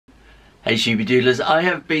Hey Shooby-Doodlers, I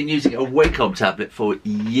have been using a Wacom tablet for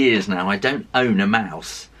years now. I don't own a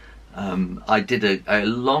mouse. I did a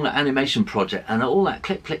long animation project and all that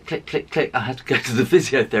click, click, click, click, click, I had to go to the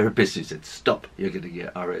physiotherapist who said, stop, you're going to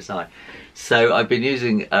get RSI. So I've been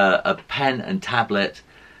using a pen and tablet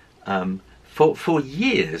for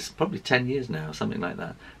years, probably 10 years now, something like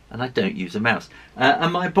that. And I don't use a mouse.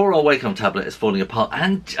 And my poor old Wacom tablet is falling apart.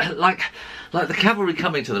 And like the cavalry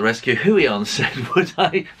coming to the rescue, Huion said, would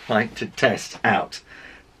I like to test out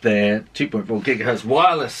their 2.4 gigahertz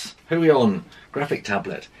wireless Huion graphic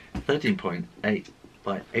tablet, 13.8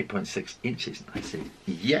 by 8.6 inches. I said,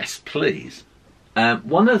 yes, please.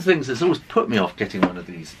 One of the things that's always put me off getting one of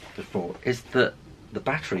these before is that the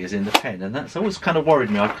battery is in the pen. And that's always kind of worried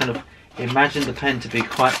me. I've kind of imagined the pen to be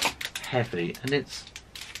quite heavy, and it's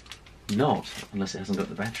not, unless it hasn't got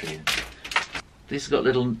the battery in. These have got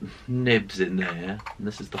little nibs in there, and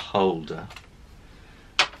this is the holder.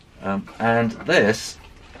 And this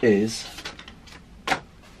is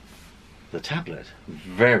the tablet.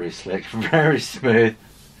 Very slick, very smooth.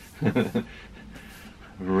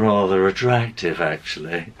 Rather attractive,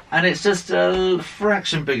 actually. And it's just a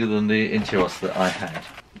fraction bigger than the Intuos that I had.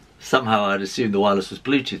 Somehow I'd assumed the wireless was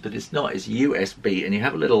Bluetooth, but it's not, it's USB, and you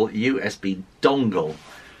have a little USB dongle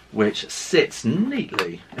which sits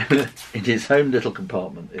neatly in its own little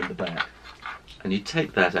compartment in the back. And you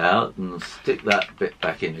take that out and stick that bit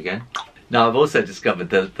back in again. Now I've also discovered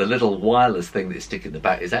that the little wireless thing that you stick in the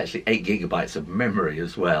back is actually 8 gigabytes of memory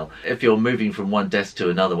as well. If you're moving from one desk to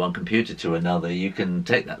another, one computer to another, you can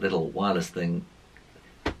take that little wireless thing,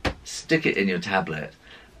 stick it in your tablet,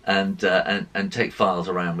 and take files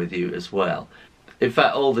around with you as well. In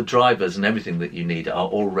fact, all the drivers and everything that you need are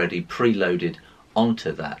already preloaded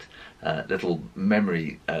onto that little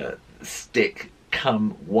memory stick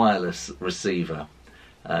cum wireless receiver,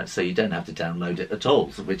 so you don't have to download it at all,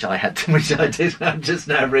 which I had to, which I did. I've just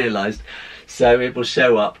now realised. So it will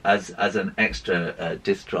show up as an extra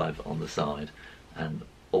disk drive on the side, and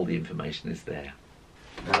all the information is there.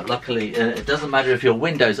 Now, luckily, it doesn't matter if you're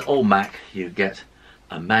Windows or Mac. You get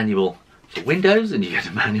a manual for Windows and you get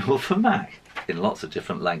a manual for Mac, in lots of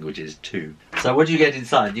different languages too. So what do you get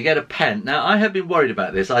inside? You get a pen. Now I have been worried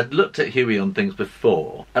about this. I'd looked at Huion things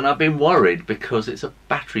before, and I've been worried because it's a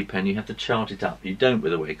battery pen. You have to charge it up. You don't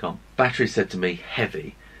with a Wacom. Battery said to me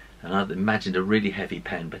heavy, and I'd imagined a really heavy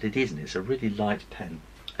pen, but it isn't. It's a really light pen.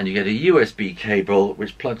 And you get a USB cable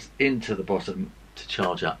which plugs into the bottom to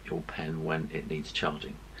charge up your pen when it needs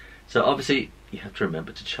charging. So obviously you have to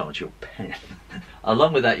remember to charge your pen.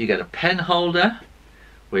 Along with that you get a pen holder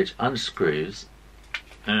which unscrews,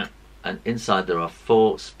 and inside there are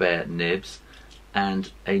 4 spare nibs and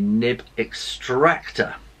a nib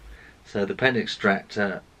extractor. So the pen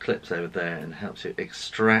extractor clips over there and helps you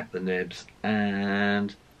extract the nibs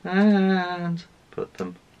and put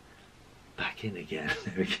them back in again.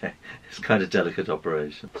 There we go. It's kind of a delicate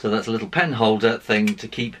operation. So that's a little pen holder thing to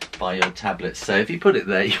keep by your tablet. So if you put it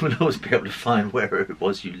there, you will always be able to find where it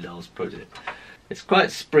was you last put it. It's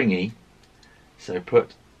quite springy, so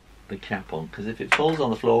put the cap on, because if it falls on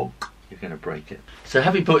the floor you're going to break it. So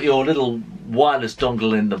having put your little wireless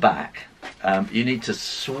dongle in the back, you need to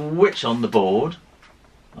switch on the board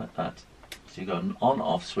like that. So you've got an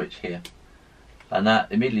on-off switch here, and that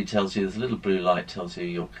immediately tells you, there's a little blue light, tells you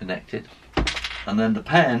you're connected. And then the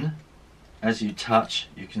pen, as you touch,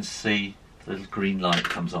 you can see the little green light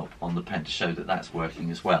comes up on the pen to show that that's working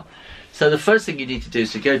as well. So the first thing you need to do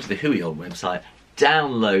is to go to the Huion website,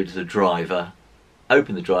 download the driver,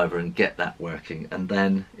 open the driver and get that working, and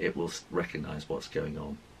then it will recognise what's going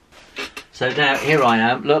on. So now here I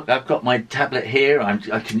am. Look, I've got my tablet here. I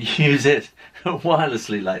can use it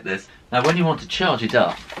wirelessly like this. Now when you want to charge it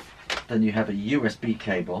up, then you have a USB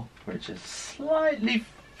cable which is slightly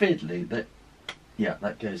fiddly.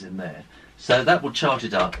 That goes in there. So that will charge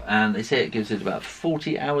it up, and they say it gives it about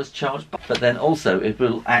 40 hours charge, but then also it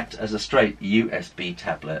will act as a straight USB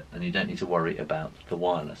tablet, and you don't need to worry about the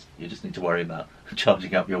wireless. You just need to worry about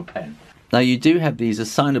charging up your pen. Now you do have these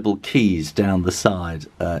assignable keys down the side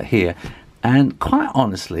here, and quite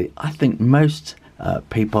honestly I think most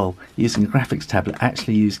people using a graphics tablet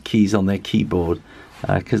actually use keys on their keyboard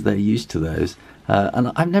because they're used to those.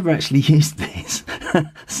 And I've never actually used these,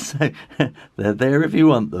 so they're there if you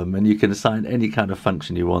want them, and you can assign any kind of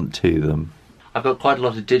function you want to them. I've got quite a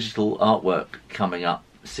lot of digital artwork coming up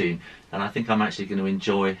soon, and I think I'm actually going to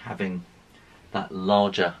enjoy having that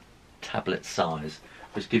larger tablet size,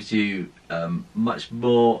 which gives you much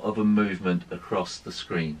more of a movement across the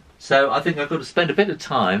screen. So I think I've got to spend a bit of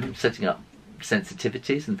time setting up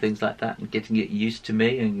sensitivities and things like that, and getting it used to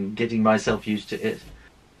me and getting myself used to it.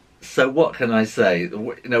 So what can I say?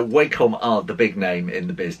 You know, Wacom are the big name in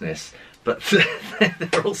the business, but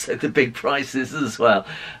they're also the big prices as well.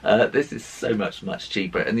 This is so much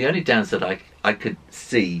cheaper, and the only downside I could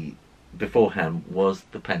see beforehand was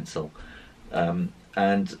the pencil,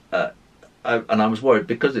 and I was worried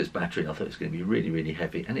because it's battery. I thought it was going to be really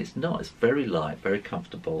heavy, and it's not. It's very light, very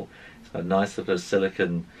comfortable. It's got a nice sort of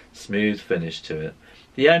silicone smooth finish to it.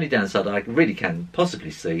 The only downside I really can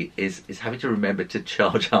possibly see is having to remember to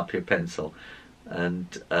charge up your pencil,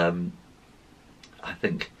 and I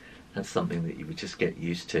think that's something that you would just get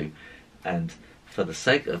used to. And for the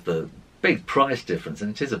sake of the big price difference,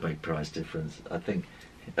 and it is a big price difference, I think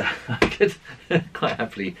I could quite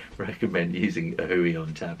happily recommend using a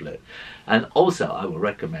Huion tablet. And also I will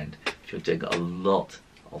recommend, if you're doing a lot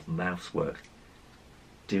of mouse work,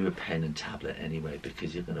 do a pen and tablet anyway,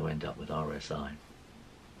 because you're going to end up with RSI.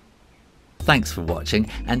 Thanks for watching,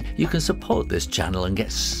 and you can support this channel and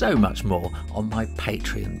get so much more on my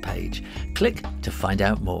Patreon page. Click to find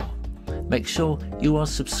out more. Make sure you are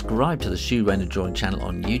subscribed to the Huion Drawing channel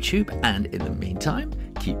on YouTube, and in the meantime,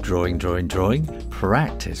 keep drawing,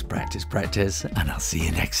 practice, and I'll see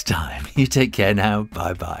you next time. You take care now,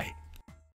 bye bye.